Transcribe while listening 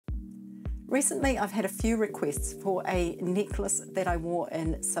Recently, I've had a few requests for a necklace that I wore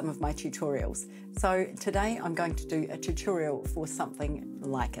in some of my tutorials. So today I'm going to do a tutorial for something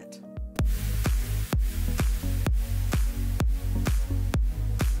like it.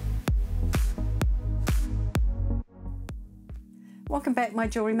 Welcome back, my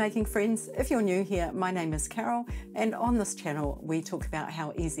jewellery making friends. If you're new here, my name is Carol, and on this channel we talk about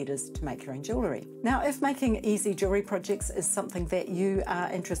how easy it is to make your own jewellery. Now, if making easy jewellery projects is something that you are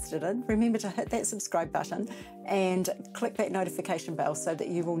interested in, remember to hit that subscribe button and click that notification bell so that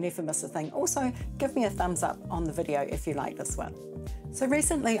you will never miss a thing. Also, give me a thumbs up on the video if you like this one. So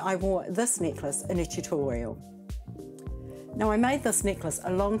recently I wore this necklace in a tutorial. Now, I made this necklace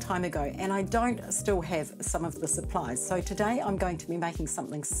a long time ago and I don't still have some of the supplies. So today I'm going to be making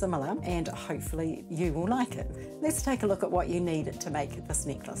something similar and hopefully you will like it. Let's take a look at what you need to make this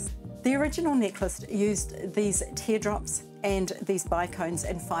necklace. The original necklace used these teardrops and these bicones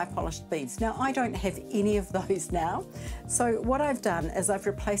and fire polished beads. Now, I don't have any of those now. So what I've done is I've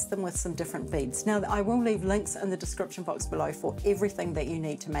replaced them with some different beads. Now, I will leave links in the description box below for everything that you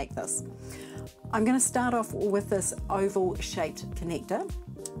need to make this. I'm going to start off with this oval shaped connector,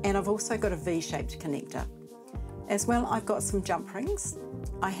 and I've also got a V-shaped connector. As well, I've got some jump rings.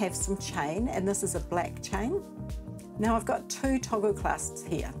 I have some chain, and this is a black chain. Now I've got two toggle clasps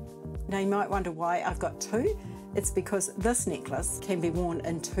here. Now you might wonder why I've got two. It's because this necklace can be worn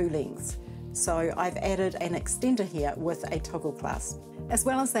in two lengths. So I've added an extender here with a toggle clasp. As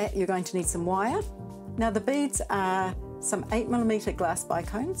well as that, you're going to need some wire. Now the beads are some 8mm glass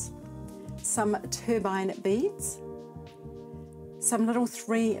bicones, some turbine beads, some little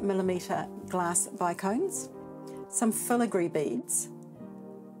 3mm glass bicones, some filigree beads,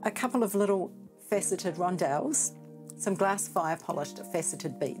 a couple of little faceted rondelles, some glass fire polished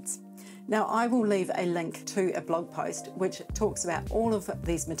faceted beads. Now, I will leave a link to a blog post which talks about all of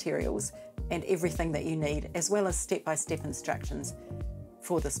these materials and everything that you need, as well as step-by-step instructions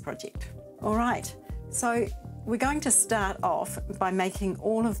for this project. All right, so we're going to start off by making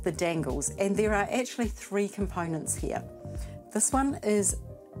all of the dangles, and there are actually three components here. This one is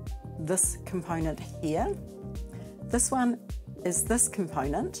this component here. This one is this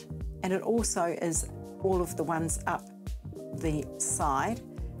component, and it also is all of the ones up the side.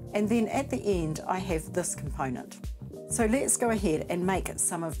 And then at the end, I have this component. So let's go ahead and make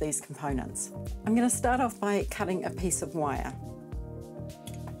some of these components. I'm going to start off by cutting a piece of wire.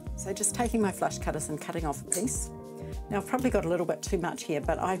 So just taking my flush cutters and cutting off a piece. Now I've probably got a little bit too much here,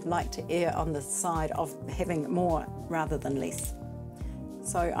 but I'd like to err on the side of having more rather than less.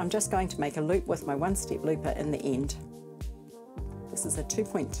 So I'm just going to make a loop with my one-step looper in the end. This is a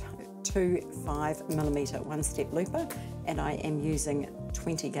 2.25mm one-step looper, and I am using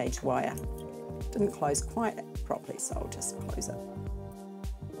 20 gauge wire. Didn't close quite properly, so I'll just close it.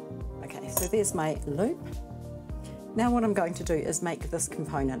 Okay, so there's my loop. Now what I'm going to do is make this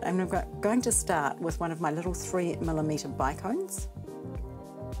component, and I'm going to start with one of my little 3mm bicones,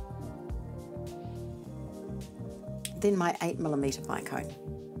 then my 8mm bicone.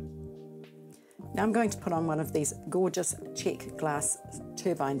 Now I'm going to put on one of these gorgeous check glass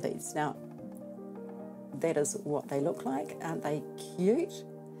turbine beads. Now that is what they look like. Aren't they cute?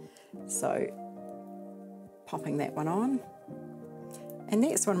 So popping that one on. And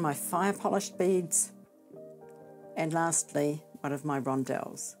next, one of my fire polished beads. And lastly, one of my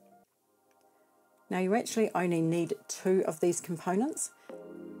rondelles. Now you actually only need two of these components.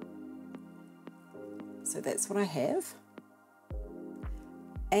 So that's what I have.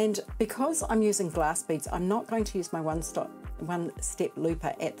 And because I'm using glass beads, I'm not going to use my one-step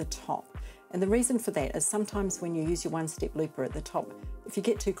looper at the top. And the reason for that is sometimes when you use your one-step looper at the top, if you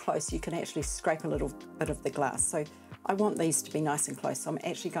get too close, you can actually scrape a little bit of the glass. So I want these to be nice and close. So I'm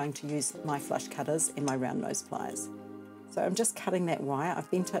actually going to use my flush cutters and my round nose pliers. So I'm just cutting that wire. I've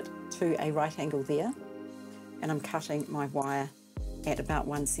bent it to a right angle there, and I'm cutting my wire at about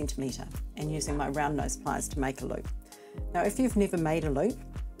 1 centimetre and using my round nose pliers to make a loop. Now, if you've never made a loop,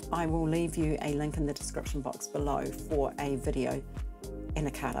 I will leave you a link in the description box below for a video and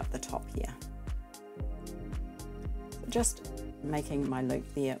a card up the top here. So just making my loop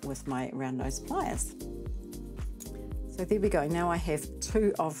there with my round nose pliers. So there we go. Now I have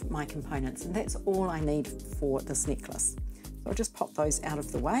two of my components, and that's all I need for this necklace. So I'll just pop those out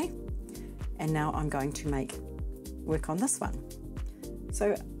of the way, and now I'm going to work on this one.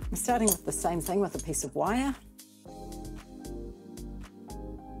 So I'm starting with the same thing with a piece of wire.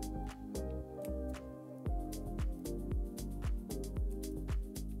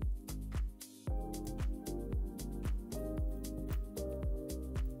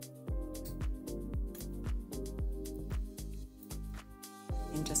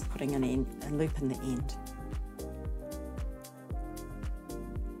 and just putting a loop in the end.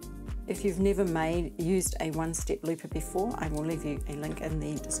 If you've never used a one-step looper before, I will leave you a link in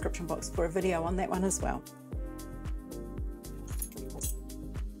the description box for a video on that one as well.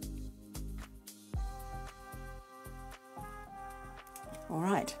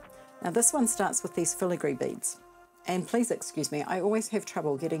 Alright, now this one starts with these filigree beads. And please excuse me, I always have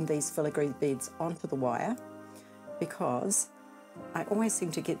trouble getting these filigree beads onto the wire because I always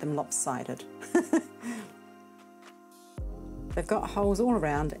seem to get them lopsided. They've got holes all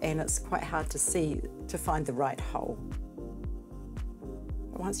around and it's quite hard to see to find the right hole.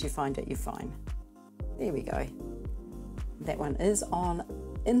 But once you find it, you're fine. There we go. That one is on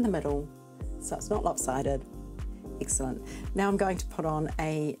in the middle, so it's not lopsided. Excellent. Now I'm going to put on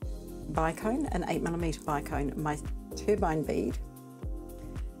a bicone, an 8mm bicone, my turbine bead,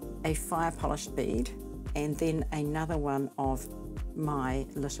 a fire polished bead, and then another one of my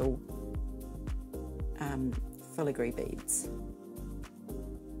little filigree beads.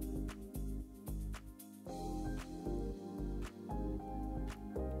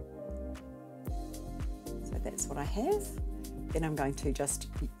 So that's what I have. Then I'm going to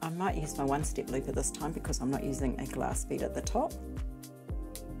I might use my one-step looper this time because I'm not using a glass bead at the top.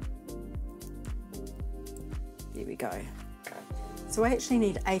 There we go. So I actually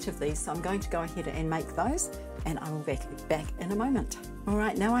need 8 of these, so I'm going to go ahead and make those, and I will be back in a moment. All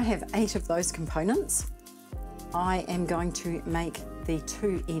right, now I have 8 of those components. I am going to make the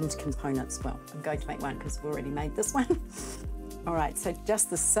 2 end components. Well, I'm going to make one because I've already made this one. All right, so just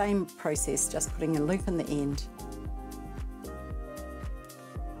the same process, just putting a loop in the end.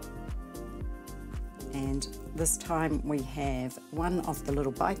 And this time we have one of the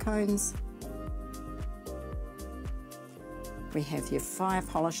little bicones. We have your fire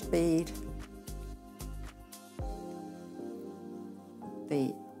polished bead,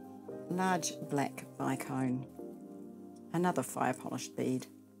 the large black bicone, another fire polished bead,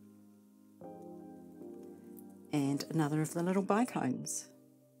 and another of the little bicones.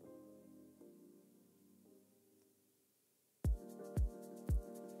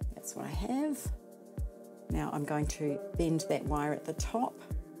 That's what I have. Now I'm going to bend that wire at the top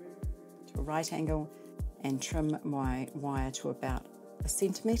to a right angle and trim my wire to about 1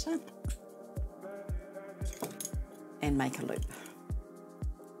 centimetre and make a loop.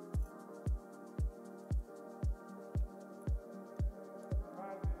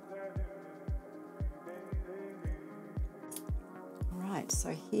 Alright, so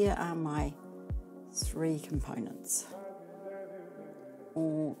here are my 3 components,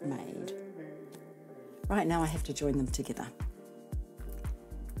 all made. Right, now I have to join them together.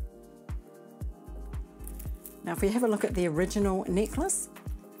 Now if we have a look at the original necklace,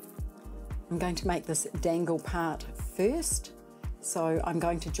 I'm going to make this dangle part first. So I'm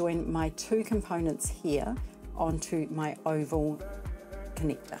going to join my 2 components here onto my oval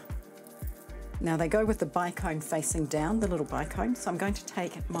connector. Now they go with the bicone facing down, the little bicone. So I'm going to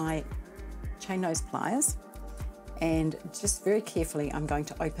take my chain nose pliers and just very carefully I'm going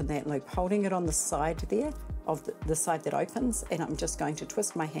to open that loop, holding it on the side there, of the side that opens, and I'm just going to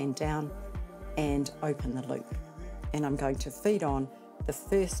twist my hand down and open the loop. And I'm going to feed on the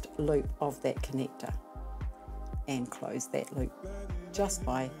first loop of that connector and close that loop just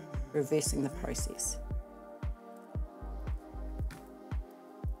by reversing the process.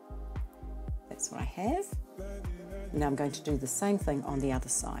 That's what I have. Now I'm going to do the same thing on the other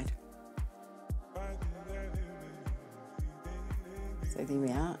side. So there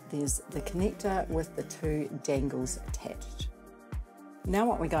we are, there's the connector with the 2 dangles attached. Now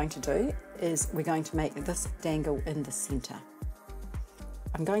what we're going to do is we're going to make this dangle in the center.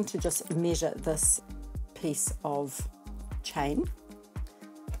 I'm going to just measure this piece of chain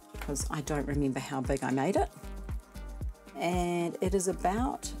because I don't remember how big I made it. And it is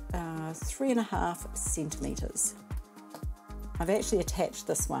about 3.5 centimeters. I've actually attached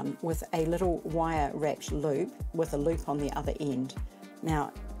this one with a little wire wrapped loop with a loop on the other end.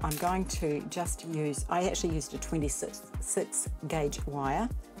 Now I'm going to just I actually used a 26 gauge wire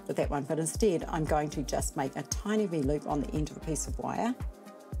for that one, but instead I'm going to just make a tiny wee loop on the end of a piece of wire,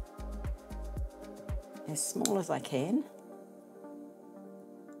 as small as I can.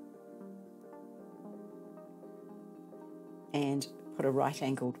 And put a right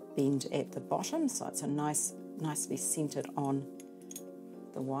angled bend at the bottom so it's a nicely centered on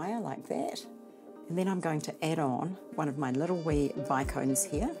the wire like that. And then I'm going to add on one of my little wee bicones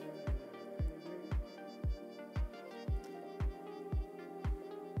here.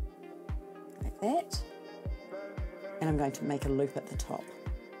 Like that. And I'm going to make a loop at the top.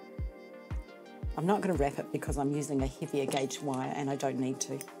 I'm not going to wrap it because I'm using a heavier gauge wire and I don't need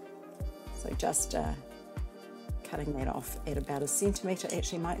to. So just cutting that off at about 1 centimetre.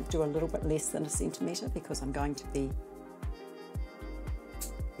 Actually might do a little bit less than 1 centimetre because I'm going to be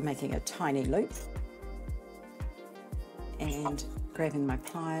making a tiny loop. And grabbing my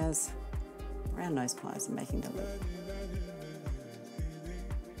pliers, round nose pliers, and making the loop.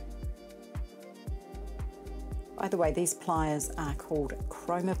 By the way, these pliers are called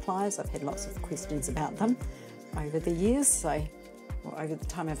chroma pliers. I've had lots of questions about them over the years, or over the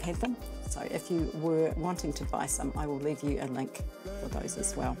time I've had them. So if you were wanting to buy some, I will leave you a link for those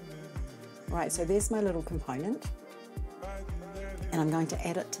as well. All right, so there's my little component, and I'm going to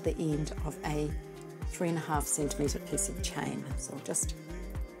add it to the end of a 3.5 centimetre piece of chain. So I'll just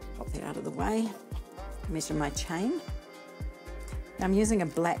pop that out of the way, measure my chain. Now I'm using a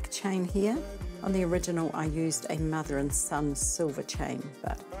black chain here. On the original I used a mother and son silver chain,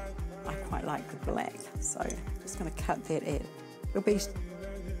 but I quite like the black, so I'm just going to cut that at, it'll be,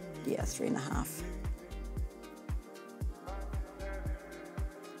 yeah, 3.5.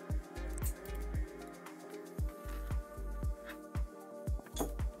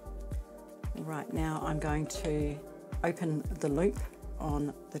 Right, now I'm going to open the loop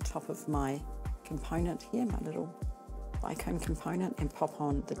on the top of my component here, my little bicone component, and pop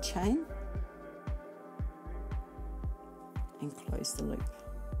on the chain and close the loop.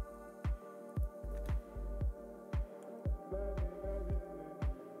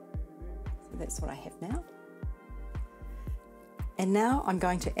 So that's what I have now. And now I'm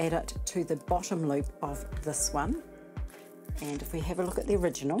going to add it to the bottom loop of this one. And if we have a look at the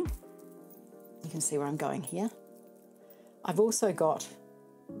original, you can see where I'm going here. I've also got,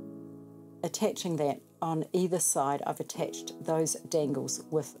 attaching that on either side, I've attached those dangles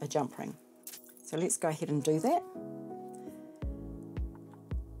with a jump ring. So let's go ahead and do that.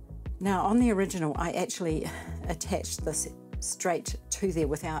 Now on the original, I actually attached this straight to there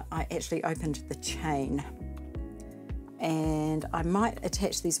without, I actually opened the chain. And I might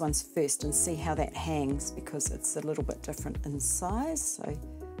attach these ones first and see how that hangs because it's a little bit different in size. So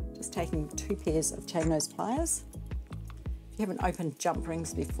just taking 2 pairs of chain nose pliers. If you haven't opened jump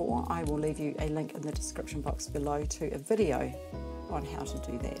rings before, I will leave you a link in the description box below to a video on how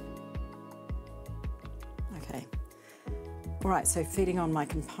to do that. Okay, all right, so feeding on my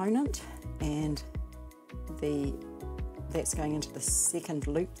component, and that's going into the second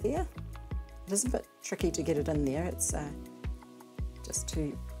loop there. It is a bit tricky to get it in there. It's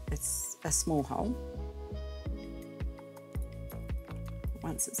it's a small hole.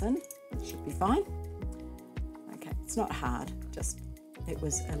 Once it's in, it should be fine. Okay, it's not hard, just it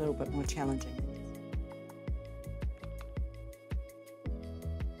was a little bit more challenging.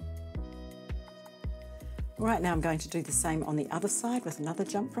 All right, now I'm going to do the same on the other side with another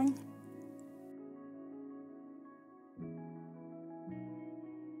jump ring.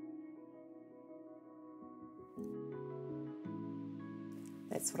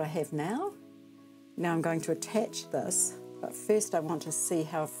 That's what I have now. Now I'm going to attach this, but first I want to see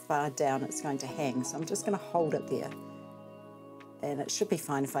how far down it's going to hang. So I'm just going to hold it there, and it should be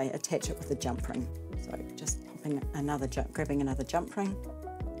fine if I attach it with a jump ring. So just popping another grabbing another jump ring.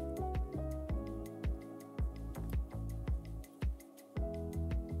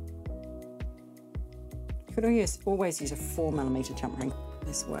 You could always use a 4mm jump ring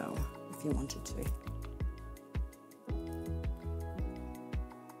as well if you wanted to.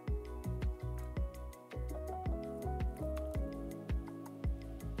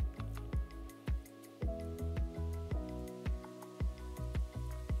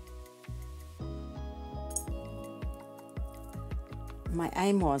 My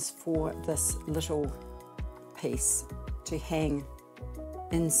aim was for this little piece to hang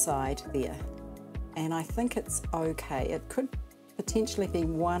inside there, and I think it's okay. It could potentially be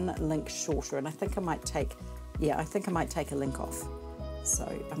 1 link shorter, and I think I might take, I think I might take a link off. So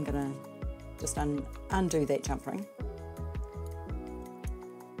I'm gonna just undo that jump ring.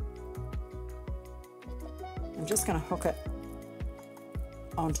 I'm just gonna hook it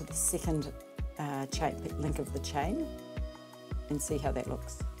onto the second link of the chain and see how that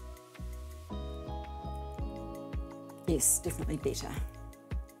looks. Yes, definitely better.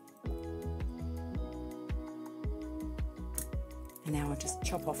 And now I'll just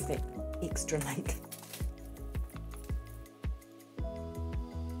chop off that extra link.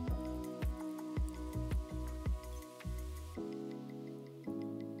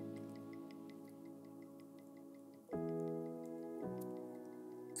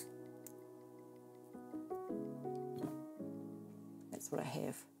 That's what I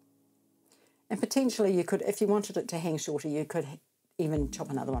have. And potentially you could, if you wanted it to hang shorter, you could even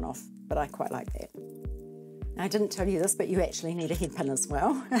chop another one off but I quite like that. Now, I didn't tell you this, but you actually need a head pin as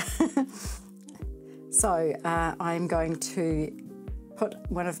well. So I'm going to put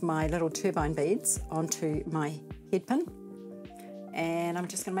one of my little turbine beads onto my head pin, and I'm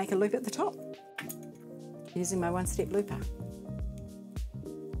just going to make a loop at the top using my one-step looper.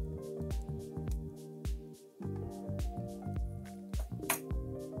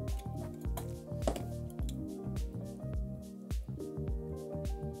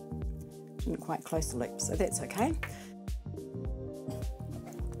 Didn't quite close the loop, so that's okay.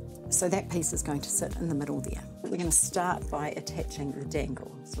 So that piece is going to sit in the middle there. We're going to start by attaching the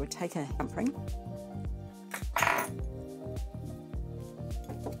dangle. So we'll take a jump ring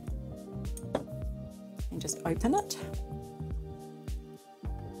and just open it.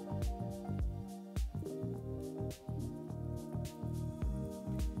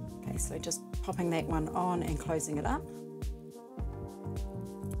 Okay, so just popping that one on and closing it up.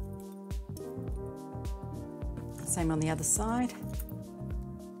 Same on the other side.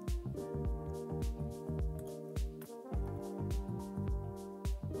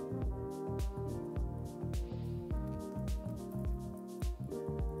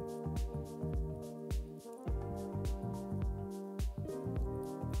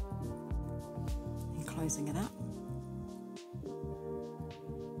 And closing it up.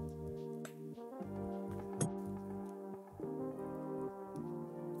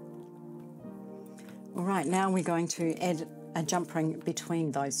 All right, now we're going to add a jump ring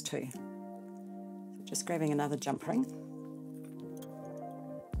between those two. So just grabbing another jump ring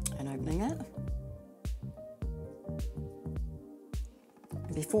and opening it.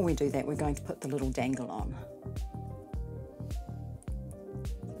 And before we do that, we're going to put the little dangle on.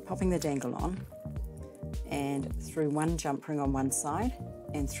 Popping the dangle on, and through one jump ring on one side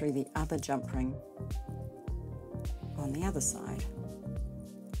and through the other jump ring on the other side.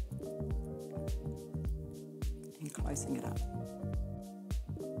 And closing it up.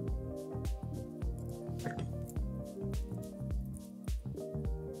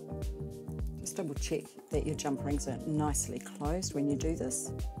 Just double check that your jump rings are nicely closed when you do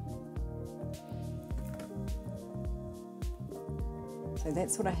this. So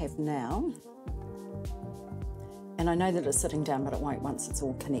that's what I have now. And I know that it's sitting down, but it won't once it's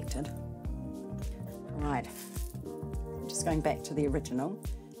all connected. All right, I'm just going back to the original.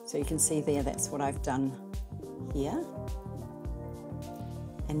 So you can see there, that's what I've done here.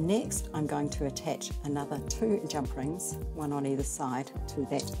 And next I'm going to attach another 2 jump rings, one on either side, to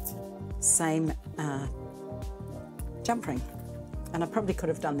that same jump ring. And I probably could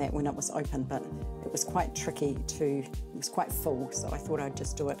have done that when it was open, but it was quite tricky it was quite full, so I thought I'd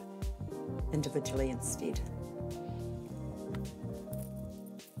just do it individually instead.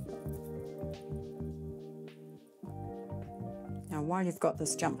 Now while you've got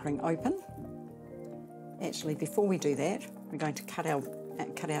this jump ring open, actually before we do that, we're going to cut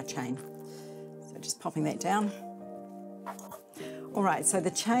our chain. So just popping that down. All right, so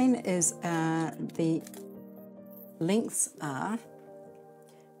the chain is, the lengths are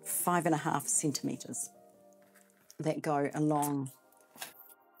 5.5 centimetres that go along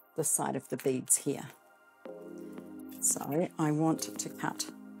the side of the beads here. So I want to cut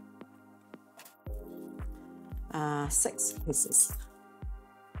 6 pieces.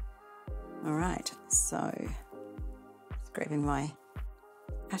 All right, so just grabbing my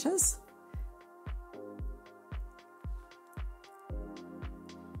cutters.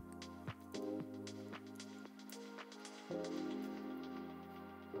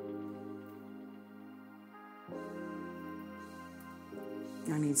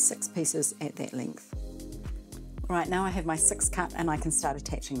 I need 6 pieces at that length. All right, now I have my 6 cut and I can start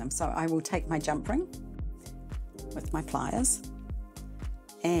attaching them. So I will take my jump ring with my pliers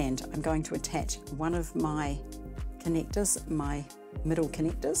and I'm going to attach one of my connectors, my middle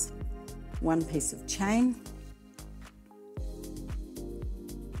connectors, 1 piece of chain,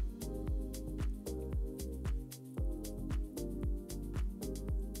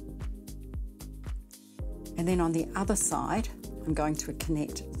 and then on the other side I'm going to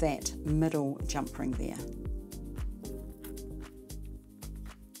connect that middle jump ring there.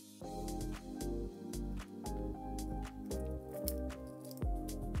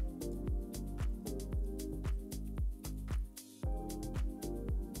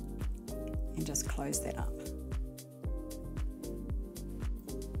 And just close that up.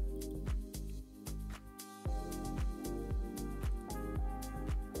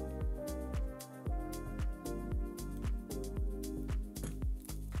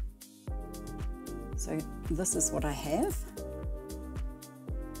 So this is what I have,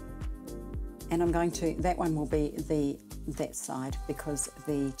 and I'm going to, that one will be the that side because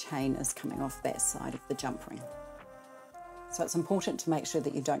the chain is coming off that side of the jump ring. So it's important to make sure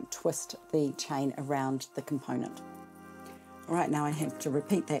that you don't twist the chain around the component. All right, now I have to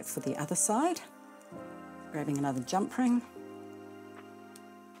repeat that for the other side. Grabbing another jump ring.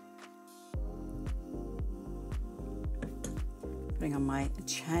 Putting on my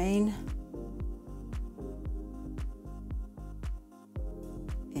chain.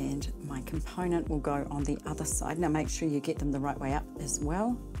 And my component will go on the other side. Now make sure you get them the right way up as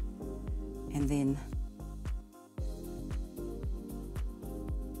well. And then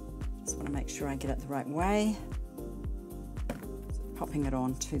just want to make sure I get it the right way. So popping it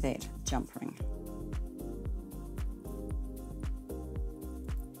on to that jump ring.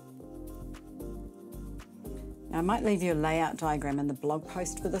 Now I might leave you a layout diagram in the blog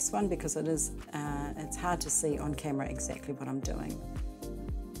post for this one because it's hard to see on camera exactly what I'm doing.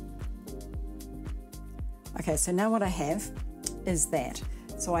 Okay, so now what I have is that.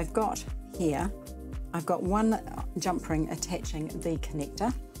 So I've got here, I've got one jump ring attaching the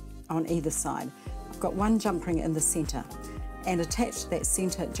connector on either side. I've got one jump ring in the center, and attached to that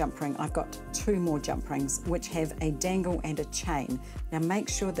center jump ring, I've got two more jump rings which have a dangle and a chain. Now make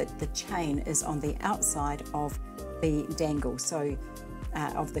sure that the chain is on the outside of the dangle, so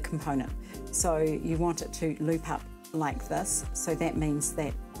of the component. So you want it to loop up like this, so that means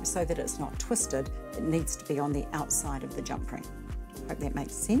that so that it's not twisted, it needs to be on the outside of the jump ring. Hope that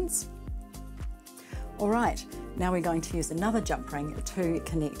makes sense. All right, now we're going to use another jump ring to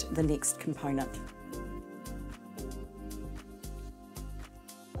connect the next component.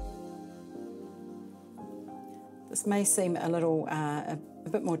 This may seem a little, a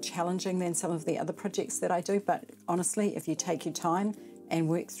bit more challenging than some of the other projects that I do, but honestly, if you take your time and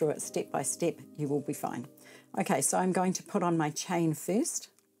work through it step by step, you will be fine. Okay, so I'm going to put on my chain first,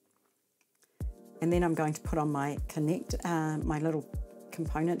 and then I'm going to put on my my little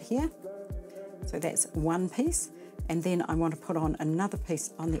component here. So that's one piece, and then I want to put on another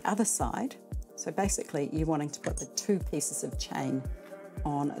piece on the other side. So basically you're wanting to put the two pieces of chain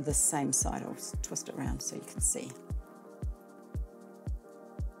on the same side. I'll twist it around so you can see.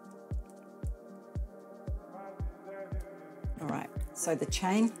 All right, so the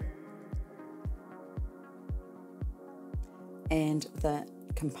chain and the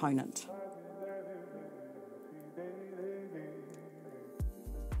component.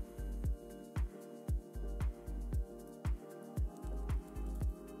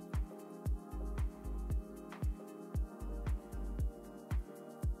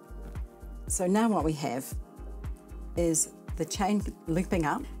 So now what we have is the chain looping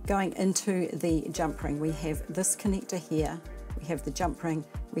up, going into the jump ring. We have this connector here, we have the jump ring,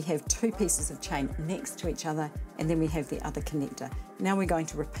 we have two pieces of chain next to each other, and then we have the other connector. Now we're going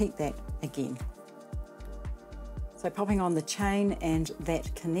to repeat that again. So popping on the chain and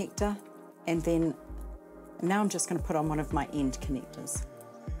that connector, and then now I'm just going to put on one of my end connectors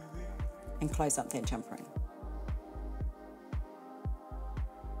and close up that jump ring.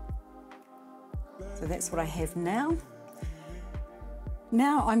 So that's what I have now.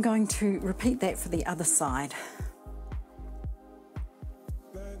 Now I'm going to repeat that for the other side.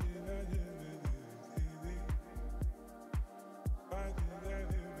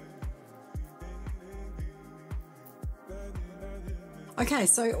 Okay,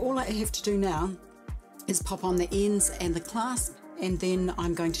 so all I have to do now is pop on the ends and the clasp, and then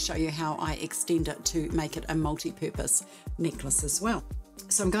I'm going to show you how I extend it to make it a multi-purpose necklace as well.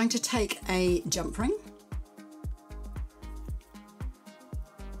 So I'm going to take a jump ring,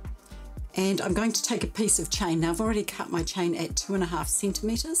 and I'm going to take a piece of chain. Now I've already cut my chain at 2.5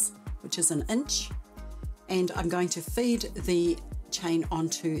 centimeters, which is an inch, and I'm going to feed the chain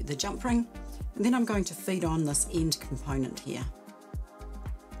onto the jump ring, and then I'm going to feed on this end component here.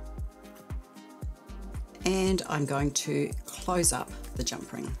 And I'm going to close up the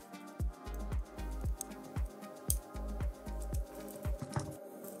jump ring.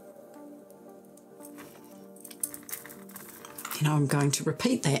 And I'm going to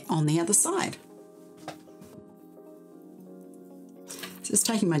repeat that on the other side. So just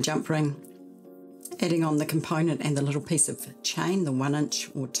taking my jump ring, adding on the component and the little piece of chain, the 1 inch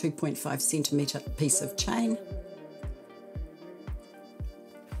or 2.5 centimeter piece of chain,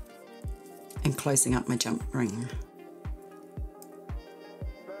 and closing up my jump ring.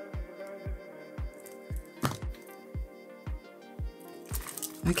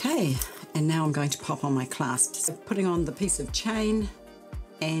 Okay, and now I'm going to pop on my clasp. So putting on the piece of chain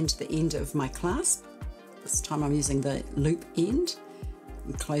and the end of my clasp. This time I'm using the loop end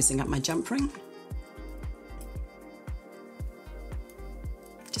and closing up my jump ring.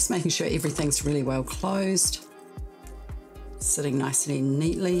 Just making sure everything's really well closed. sitting nicely and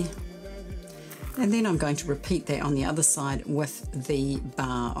neatly. And then I'm going to repeat that on the other side with the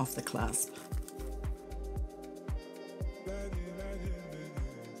bar of the clasp.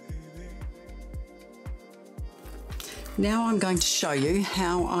 Now I'm going to show you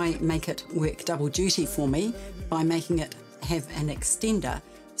how I make it work double duty for me by making it have an extender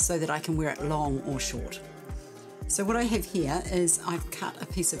so that I can wear it long or short. So what I have here is I've cut a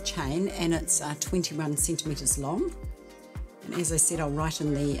piece of chain and it's 21 centimeters long. And as I said, I'll write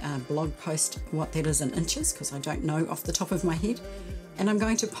in the blog post what that is in inches because I don't know off the top of my head. And I'm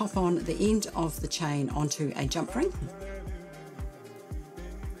going to pop on the end of the chain onto a jump ring.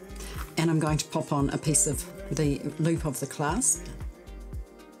 And I'm going to pop on a piece of the loop of the clasp.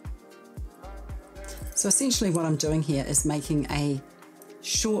 So essentially what I'm doing here is making a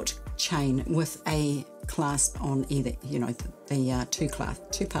short chain with a clasp on either, you know, the two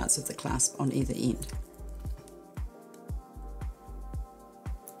parts of the clasp on either end.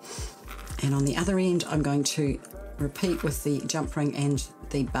 And on the other end, I'm going to repeat with the jump ring and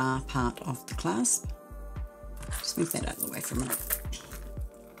the bar part of the clasp. Just move that out of the way for a minute.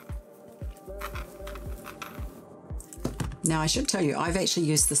 Now I should tell you, I've actually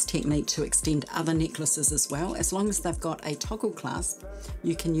used this technique to extend other necklaces as well. As long as they've got a toggle clasp,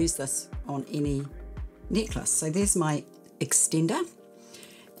 you can use this on any necklace. So there's my extender.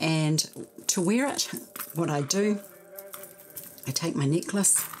 And to wear it, what I do, I take my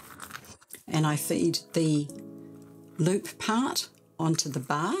necklace and I feed the loop part onto the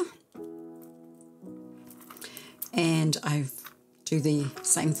bar. And I do the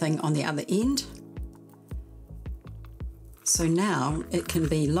same thing on the other end. So now it can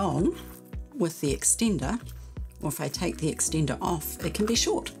be long with the extender, or if I take the extender off, it can be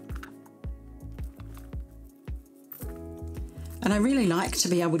short. And I really like to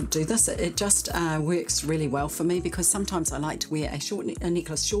be able to do this. It just works really well for me because sometimes I like to wear a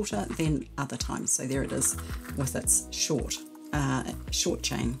necklace shorter than other times. So there it is with its short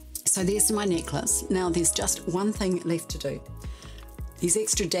chain. So there's my necklace. Now there's just one thing left to do. These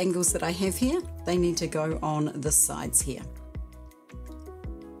extra dangles that I have here, they need to go on the sides here.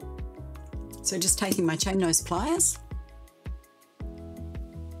 So just taking my chain nose pliers,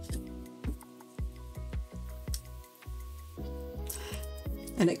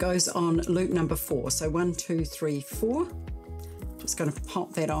 and it goes on loop number 4. So 1, 2, 3, 4. Just going to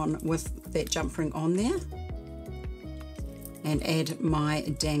pop that on with that jump ring on there and add my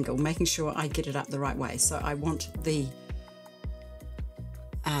dangle, making sure I get it up the right way. So I want the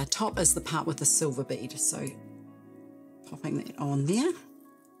top is the part with the silver bead. So popping that on there.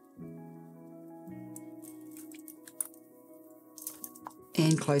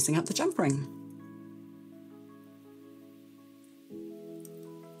 And closing up the jump ring.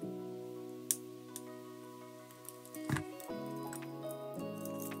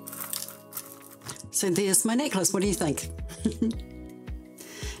 So there's my necklace. What do you think?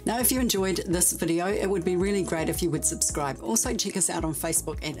 Now, if you enjoyed this video, it would be really great if you would subscribe. Also, check us out on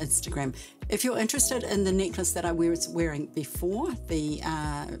Facebook and Instagram. If you're interested in the necklace that I was wearing before, the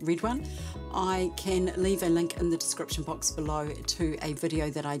red one, I can leave a link in the description box below to a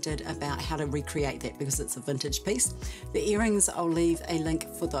video that I did about how to recreate that because it's a vintage piece. The earrings, I'll leave a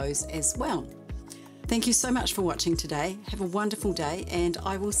link for those as well. Thank you so much for watching today. Have a wonderful day, and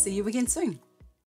I will see you again soon.